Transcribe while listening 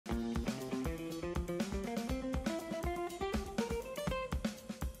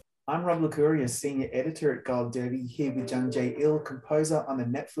I'm Rob Licuria, Senior Editor at Gold Derby, here with Jung Jae-il, composer on the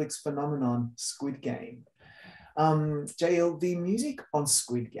Netflix phenomenon Squid Game. Jae-il, the music on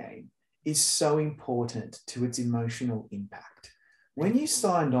Squid Game is so important to its emotional impact. When you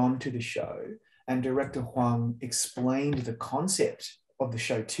signed on to the show and director Hwang explained the concept of the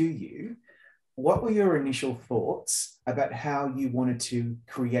show to you, what were your initial thoughts about how you wanted to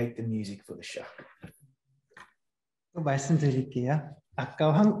create the music for the show? 또 말씀드릴게요.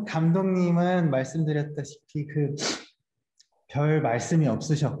 아까 감독님은 말씀드렸다시피 별 말씀이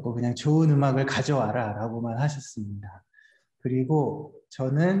없으셨고 그냥 좋은 음악을 가져와라 라고만 하셨습니다. 그리고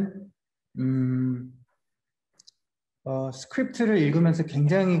저는 스크립트를 읽으면서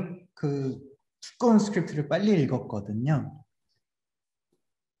굉장히 두꺼운 스크립트를 빨리 읽었거든요.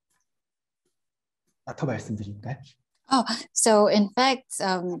 더 말씀드릴까요? Oh, so in fact,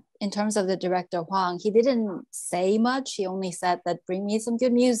 in terms of the director Hwang, he didn't say much. He only said that bring me some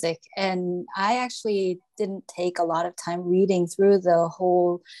good music. And I actually didn't take a lot of time reading through the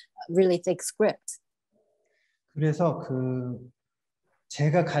whole really thick script. 그래서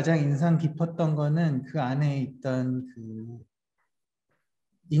제가 가장 인상 깊었던 거는 그 안에 있던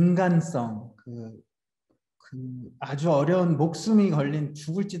인간성, 아주 어려운 목숨이 걸린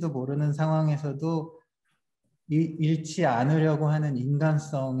죽을지도 모르는 상황에서도 잃지 않으려고 하는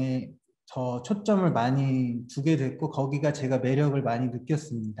인간성에 더 초점을 많이 두게 됐고 거기가 제가 매력을 많이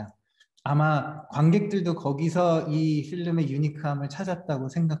느꼈습니다. 아마 관객들도 거기서 이 필름의 유니크함을 찾았다고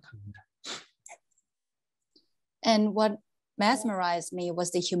생각합니다. And what mesmerized me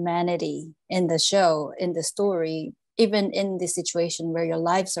was the humanity in the show, in the story, even in this situation where your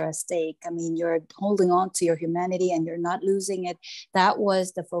lives are at stake. I mean, you're holding on to your humanity and you're not losing it. That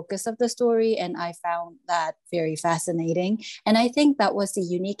was the focus of the story, and I found that very fascinating. And I think that was the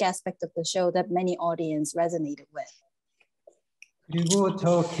unique aspect of the show that many audience resonated with. 그리고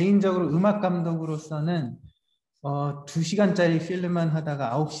저 개인적으로 음악 감독으로서는 2시간짜리 필름만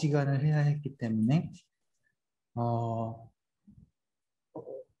하다가 9시간을 해야 했기 때문에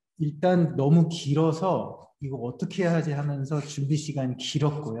일단 너무 길어서 이거 어떻게 해야지 하면서 준비 시간이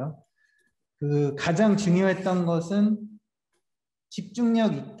길었고요. 가장 중요했던 것은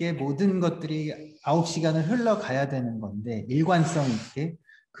집중력 있게 모든 것들이 9시간을 흘러가야 되는 건데 일관성 있게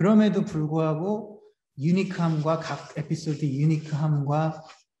그럼에도 불구하고 유니크함과 각 에피소드의 유니크함과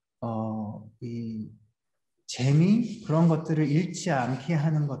이 재미 그런 것들을 잃지 않게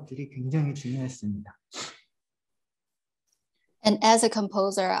하는 것들이 굉장히 중요했습니다. And as a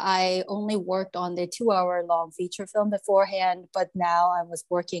composer, I only worked on the 2-hour-long feature film beforehand, but now I was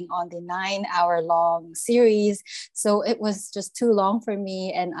working on the 9-hour-long series. So it was just too long for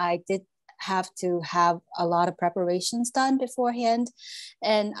me, and I did have to have a lot of preparations done beforehand.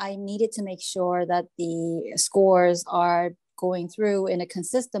 And I needed to make sure that the scores are going through in a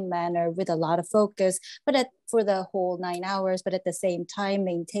consistent manner with a lot of focus, but for the whole 9 hours, but at the same time,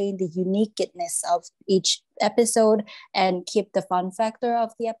 maintain the uniqueness of each episode and keep the fun factor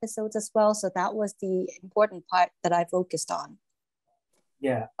of the episodes as well. So that was the important part that I focused on.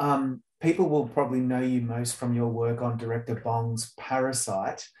 Yeah, people will probably know you most from your work on director Bong's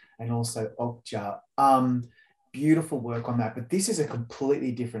Parasite and also Okja. Beautiful work on that, but this is a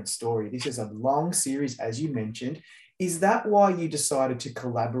completely different story. This is a long series, as you mentioned. Is that why you decided to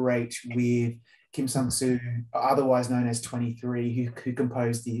collaborate with Kim Sung-soo, otherwise known as 23, who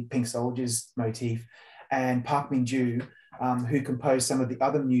composed the Pink Soldiers motif, and Park Min-joo, who composed some of the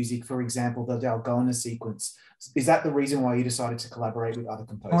other music, for example, the Dalgona sequence? Is that the reason why you decided to collaborate with other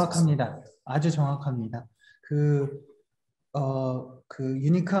composers? 정확합니다. 아주 정확합니다.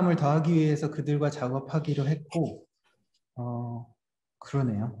 유니크함을 더하기 위해서 그들과 작업하기로 했고,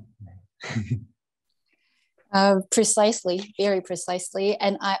 그러네요. 네. Precisely, very precisely.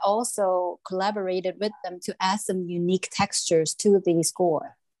 And I also collaborated with them to add some unique textures to the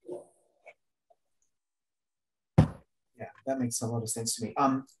score. Yeah, that makes a lot of sense to me.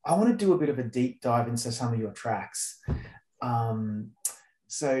 I want to do a bit of a deep dive into some of your tracks.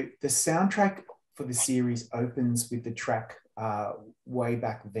 So the soundtrack for the series opens with the track Way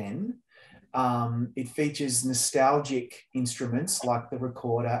Back Then. It features nostalgic instruments like the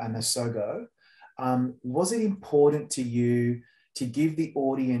recorder and the sogo. Was it important to you to give the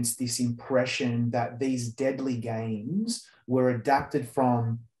audience this impression that these deadly games were adapted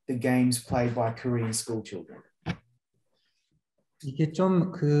from the games played by Korean school children? 이게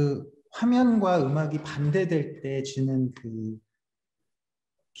좀 화면과 음악이 반대될 때 주는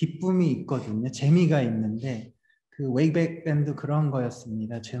기쁨이 있거든요. 재미가 있는데 웨이백 밴드 그런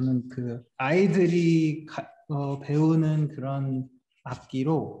거였습니다. 저는 아이들이 배우는 그런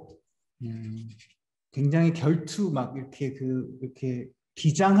악기로 굉장히 결투 막 이렇게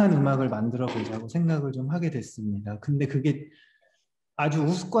기장한 음악을 만들어 보자고 생각을 좀 하게 됐습니다. 근데 그게 아주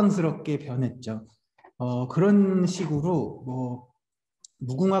우스꽝스럽게 변했죠. 그런 식으로 뭐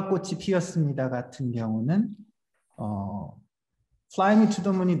무궁화 꽃이 피었습니다 같은 경우는 Fly Me to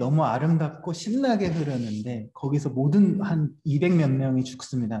the Moon이 너무 아름답고 신나게 흐르는데 거기서 모든 한 200몇 명이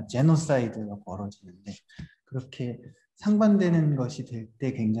죽습니다. 제노사이드가 벌어지는데 그렇게 상반되는 것이 될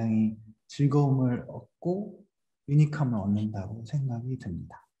때 굉장히 즐거움을 얻고 유니크함을 얻는다고 생각이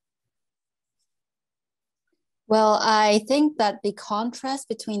듭니다. Well, I think that the contrast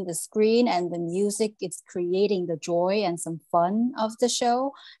between the screen and the music is creating the joy and some fun of the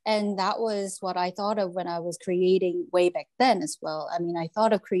show. And that was what I thought of when I was creating way back then as well. I mean, I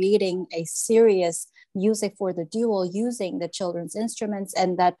thought of creating a serious music for the duo using the children's instruments,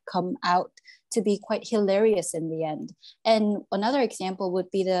 and that come out to be quite hilarious in the end. And another example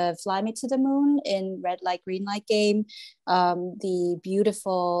would be the Fly Me to the Moon in Red Light, Green Light game. The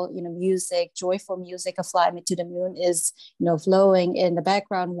beautiful, music, joyful music of Fly Me to the Moon is, flowing in the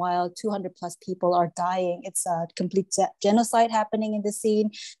background while 200 plus people are dying. It's a complete genocide happening in the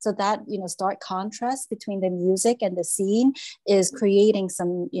scene. So that, stark contrast between the music and the scene is creating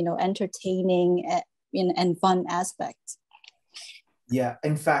some, entertaining and fun aspects. Yeah,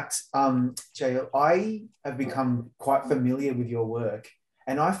 in fact, Jae-il, I have become quite familiar with your work,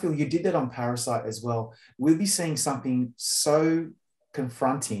 and I feel you did that on Parasite as well. We'll be seeing something so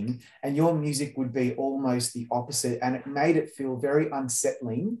confronting, and your music would be almost the opposite, and it made it feel very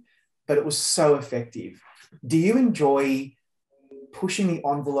unsettling, but it was so effective. Do you enjoy pushing the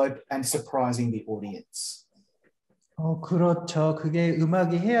envelope and surprising the audience? 그렇죠. 그게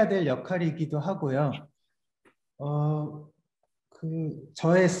음악이 해야 될 역할이기도 하고요.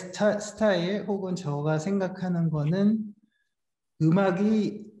 저의 스타일 혹은 제가 생각하는 거는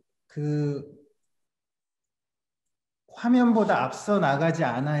음악이 그 화면보다 앞서 나가지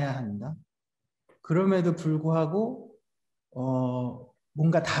않아야 한다. 그럼에도 불구하고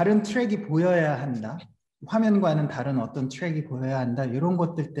뭔가 다른 트랙이 보여야 한다. 화면과는 다른 어떤 트랙이 보여야 한다. 이런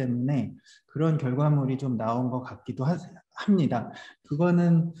것들 때문에 그런 결과물이 좀 나온 것 같기도 합니다.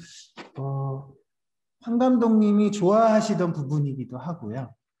 그거는 황 감독님이 좋아하시던 부분이기도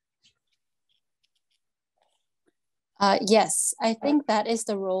하고요. Yes, I think that is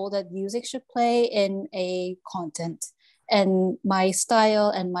the role that music should play in a content. And my style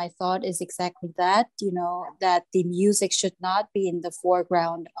and my thought is exactly that, that the music should not be in the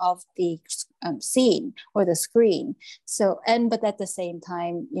foreground of the scene or the screen. But at the same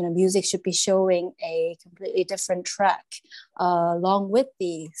time, music should be showing a completely different track along with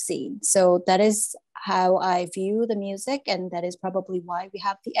the scene. So that is how I view the music, and that is probably why we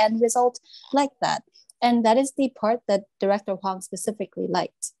have the end result like that. And that is the part that director Hwang specifically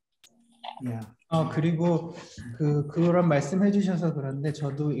liked. Yeah. 그리고 그런 말씀해 주셔서 그런데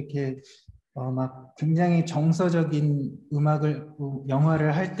저도 이렇게 막 굉장히 정서적인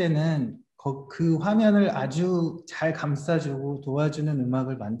영화를 할 때는 그 화면을 아주 잘 감싸주고 도와주는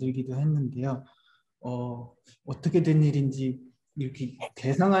음악을 만들기도 했는데요. 어떻게 된 일인지 이렇게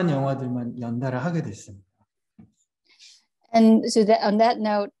대성한 영화들만 연달아 하게 됐습니다. And so on that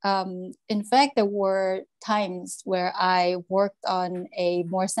note, in fact, there were times where I worked on a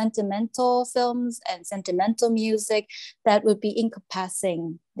more sentimental films and sentimental music that would be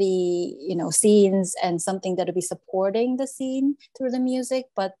encompassing the scenes and something that would be supporting the scene through the music.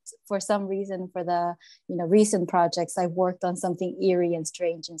 But for some reason, for the recent projects, I worked on something eerie and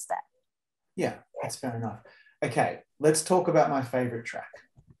strange instead. Yeah, that's fair enough. Okay, let's talk about my favorite track.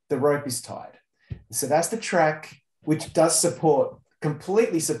 The Rope is Tied. So that's the track which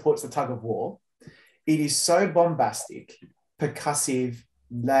completely supports the tug of war. It is so bombastic, percussive,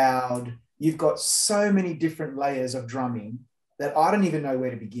 loud. You've got so many different layers of drumming that I don't even know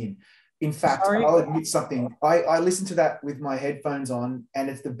where to begin. In fact, I'll admit something. I listen to that with my headphones on, and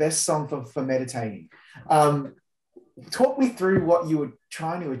it's the best song for meditating. Talk me through what you were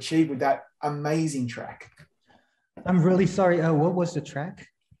trying to achieve with that amazing track. I'm really sorry. What was the track?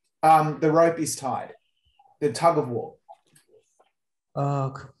 The Rope is Tied. The tug of war.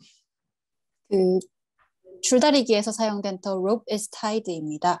 그 줄다리기에서 사용된 The Rope is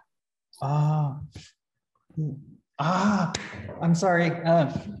Tied입니다. I'm sorry.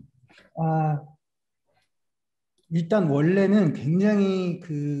 일단 원래는 굉장히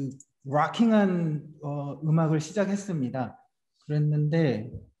락킹한 음악을 시작했습니다. 그랬는데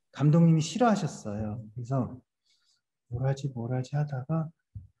감독님이 싫어하셨어요. 그래서 뭘 하지 하다가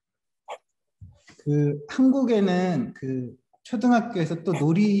한국에는 초등학교에서 또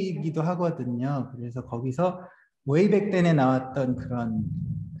놀이기도 하거든요. 그래서 거기서 웨이백 땐에 나왔던 그런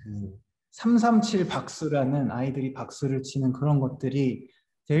 337 박수라는 아이들이 박수를 치는 그런 것들이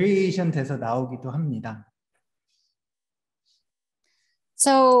베리에이션 돼서 나오기도 합니다.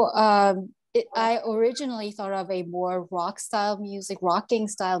 So I originally thought of a more rock style music, rocking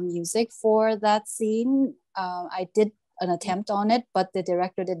style music for that scene. I did an attempt on it, but the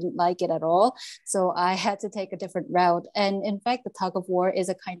director didn't like it at all. So I had to take a different route. And in fact, the tug of war is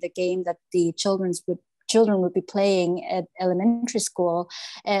a kind of game that the children would be playing at elementary school,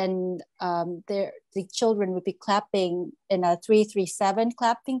 and the children would be clapping in a 3-3-7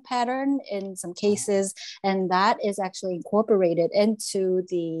 clapping pattern in some cases, and that is actually incorporated into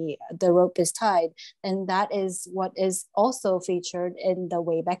the rope is tied, and that is what is also featured in the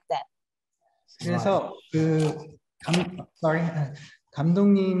Way Back Then. 그래서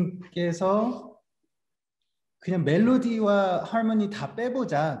감독님께서 그냥 멜로디와 하모니 다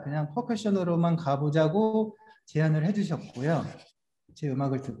빼보자, 그냥 퍼커션으로만 가보자고 제안을 해주셨고요. 제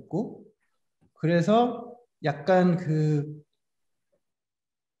음악을 듣고. 그래서 약간 그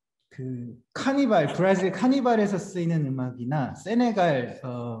카니발, 브라질 카니발에서 쓰이는 음악이나 세네갈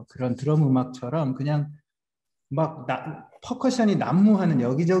그런 드럼 음악처럼 그냥 막 퍼커션이 난무하는,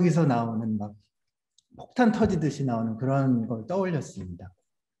 여기저기서 나오는 막 폭탄 터지듯이 나오는 그런 걸 떠올렸습니다.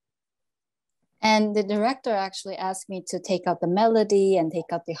 And the director actually asked me to take out the melody and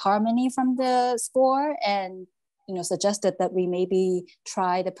take out the harmony from the score, and suggested that we maybe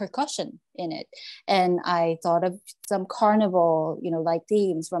try the percussion in it. And I thought of some carnival, like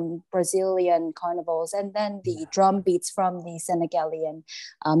themes from Brazilian carnivals, and then the drum beats from the Senegalian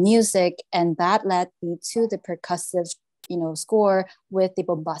music, and that led me to the percussive, score with the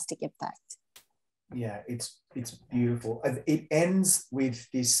bombastic impact. Yeah, it's beautiful. It ends with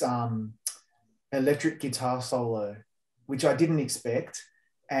this electric guitar solo, which I didn't expect,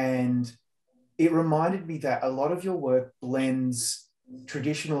 and it reminded me that a lot of your work blends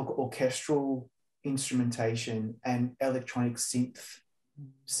traditional orchestral instrumentation and electronic synth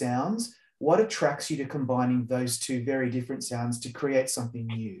sounds. What attracts you to combining those two very different sounds to create something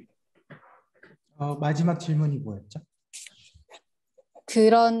new? 마지막 질문이 뭐였죠?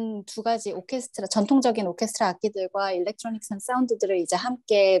 그런 두 가지 전통적인 오케스트라 악기들과 일렉트로닉 사운드들을 이제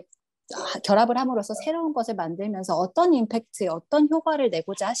함께 결합을 함으로써 새로운 것을 만들면서 어떤 임팩트, 어떤 효과를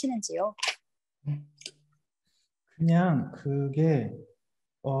내고자 하시는지요? 그냥 그게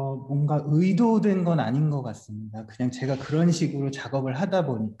뭔가 의도된 건 아닌 것 같습니다. 그냥 제가 그런 식으로 작업을 하다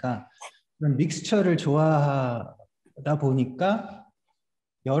보니까, 그런 믹스처를 좋아하다 보니까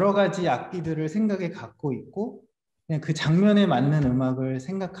여러 가지 악기들을 생각에 갖고 있고, 그냥 그 장면에 맞는 음악을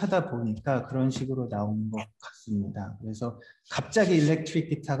생각하다 보니까 그런 식으로 나온 것 같습니다. 그래서 갑자기 일렉트릭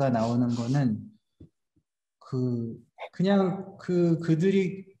기타가 나오는 거는 그냥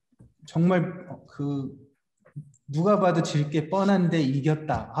그들이 정말 누가 봐도 질 게 뻔한데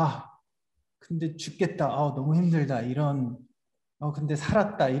이겼다. 근데 죽겠다. 너무 힘들다. 이런 근데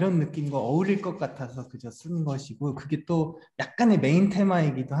살았다. 이런 느낌과 어울릴 것 같아서 그저 쓴 것이고, 그게 또 약간의 메인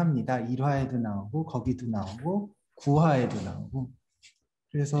테마이기도 합니다. 1화에도 나오고 거기도 나오고 9화에도 나오고.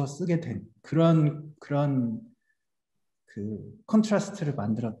 그래서 쓰게 된 그런 컨트라스트를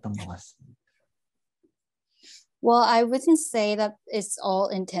만들었던 것 같습니다. Well, I wouldn't say that it's all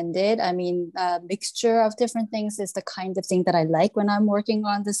intended. I mean, a mixture of different things is the kind of thing that I like when I'm working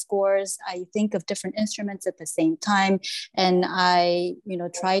on the scores. I think of different instruments at the same time, and I,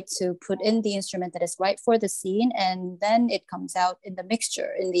 try to put in the instrument that is right for the scene, and then it comes out in the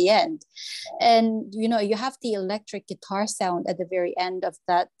mixture in the end. And, you have the electric guitar sound at the very end of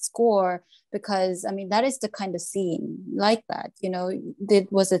that score, because, that is the kind of scene like that.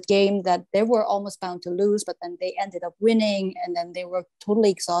 It was a game that they were almost bound to lose, but then they ended up winning, and then they were totally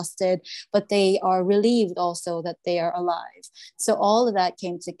exhausted, but they are relieved also that they are alive. So all of that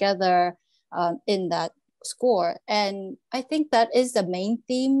came together in that score. And I think that is the main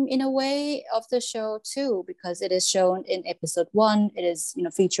theme in a way of the show too, because it is shown in episode 1, it is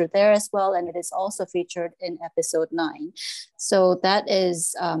featured there as well, and it is also featured in episode 9. So that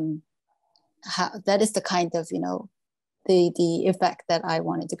is the kind of the effect that I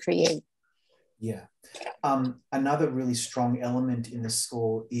wanted to create. Yeah. Another really strong element in the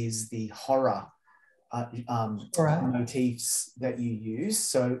score is the horror motifs that you use.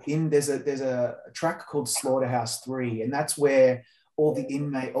 So there's a track called Slaughterhouse 3, and that's where all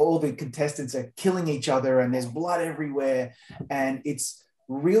the contestants are killing each other, and there's blood everywhere, and it's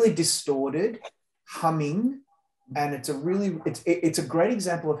really distorted, humming, and it's a great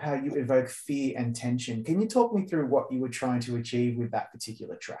example of how you evoke fear and tension. Can you talk me through what you were trying to achieve with that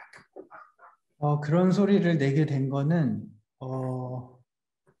particular track? 그런 소리를 내게 된 거는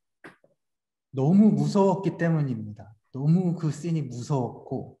너무 무서웠기 때문입니다. 너무 그 씬이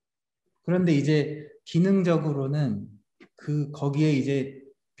무서웠고, 그런데 이제 기능적으로는 거기에 이제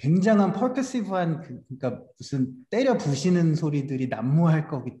굉장한 퍼커시브한 그러니까 무슨 때려 부시는 소리들이 난무할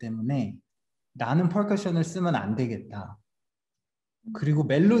거기 때문에 나는 퍼커션을 쓰면 안 되겠다. 그리고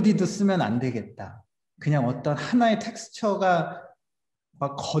멜로디도 쓰면 안 되겠다. 그냥 어떤 하나의 텍스처가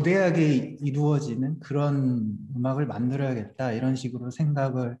막 거대하게 이루어지는 그런 음악을 만들어야겠다. 이런 식으로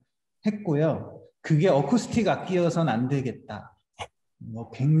생각을 했고요. 그게 어쿠스틱 악기여서는 안 되겠다.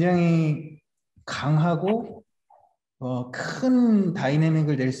 굉장히 강하고 큰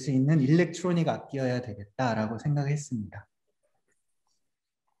다이내믹을 낼 수 있는 일렉트로닉 악기여야 되겠다라고 생각했습니다.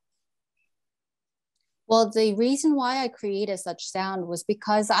 Well, the reason why I created such sound was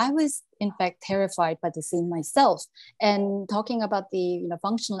because I was, in fact, terrified by the scene myself. And talking about the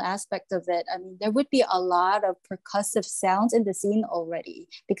functional aspect of it, I mean, there would be a lot of percussive sounds in the scene already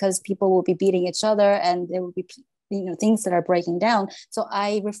because people will be beating each other and there will be things that are breaking down. So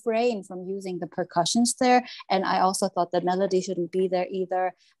I refrained from using the percussions there. And I also thought that melody shouldn't be there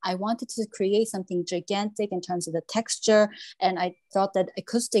either. I wanted to create something gigantic in terms of the texture. And I thought that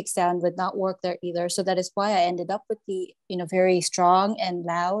acoustic sound would not work there either. So that is why I ended up with the, very strong and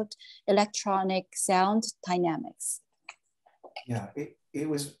loud electronic sound dynamics. Yeah, it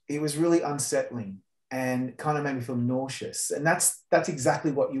was really unsettling and kind of made me feel nauseous. And that's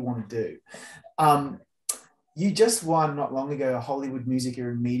exactly what you want to do. You just won not long ago a Hollywood Music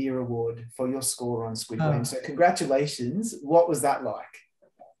and Media Award for your score on Squid Game. So congratulations. What was that like?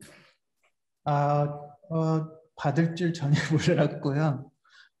 받을 줄 전혀 몰랐고요.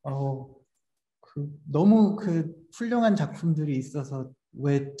 너무 훌륭한 작품들이 있어서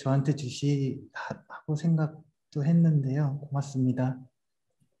왜 저한테 주시하고 생각도 했는데요. 고맙습니다.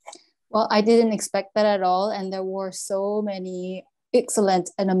 Well, I didn't expect that at all. And there were so many excellent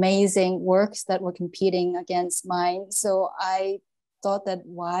and amazing works that were competing against mine. So I thought that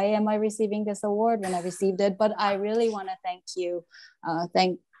why am I receiving this award when I received it? But I really want to thank you,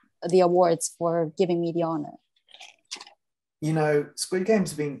 thank the awards for giving me the honor. Squid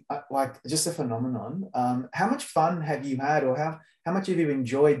Game's been like just a phenomenon. How much fun have you had, or how much have you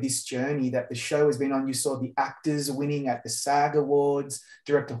enjoyed this journey that the show has been on? You saw the actors winning at the SAG Awards.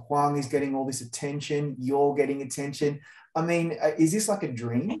 Director Huang is getting all this attention. You're getting attention. I mean, is this like a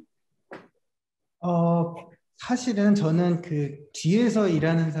dream? 사실은 저는 뒤에서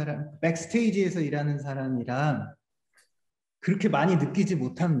일하는 사람, 백스테이지에서 일하는 사람이라 그렇게 많이 느끼지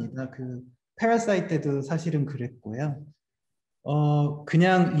못합니다. 패러사이트 때도 사실은 그랬고요.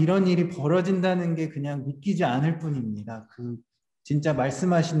 그냥 이런 일이 벌어진다는 게 그냥 믿기지 않을 뿐입니다. 진짜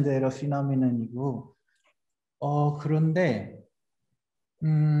말씀하신 대로 피노미넌이고, 그런데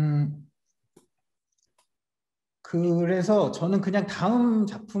그래서 저는 그냥 다음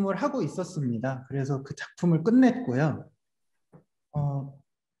작품을 하고 있었습니다. 그래서 그 작품을 끝냈고요.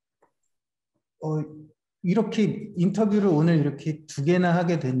 이렇게 인터뷰를 오늘 이렇게 2개나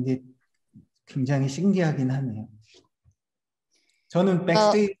하게 된 게 굉장히 신기하긴 하네요. 저는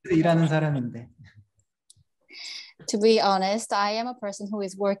백스테이지에서 일하는 사람인데. To be honest, I am a person who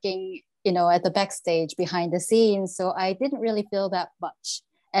is working, at the backstage behind the scenes, so I didn't really feel that much.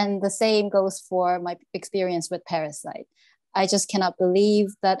 And the same goes for my experience with Parasite. I just cannot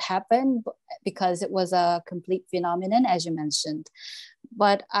believe that happened because it was a complete phenomenon, as you mentioned.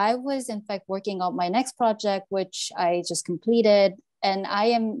 But I was, in fact, working on my next project, which I just completed. And I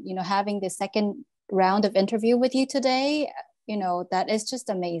am, having the second round of interview with you today. That is just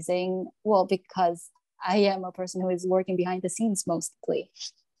amazing. Well, because I am a person who is working behind the scenes mostly.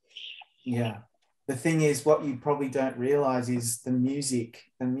 Yeah. The thing is, what you probably don't realize is the music.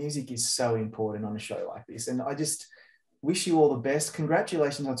 The music is so important on a show like this. And I just wish you all the best.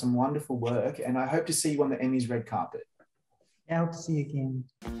 Congratulations on some wonderful work. And I hope to see you on the Emmys red carpet. I hope to see you again.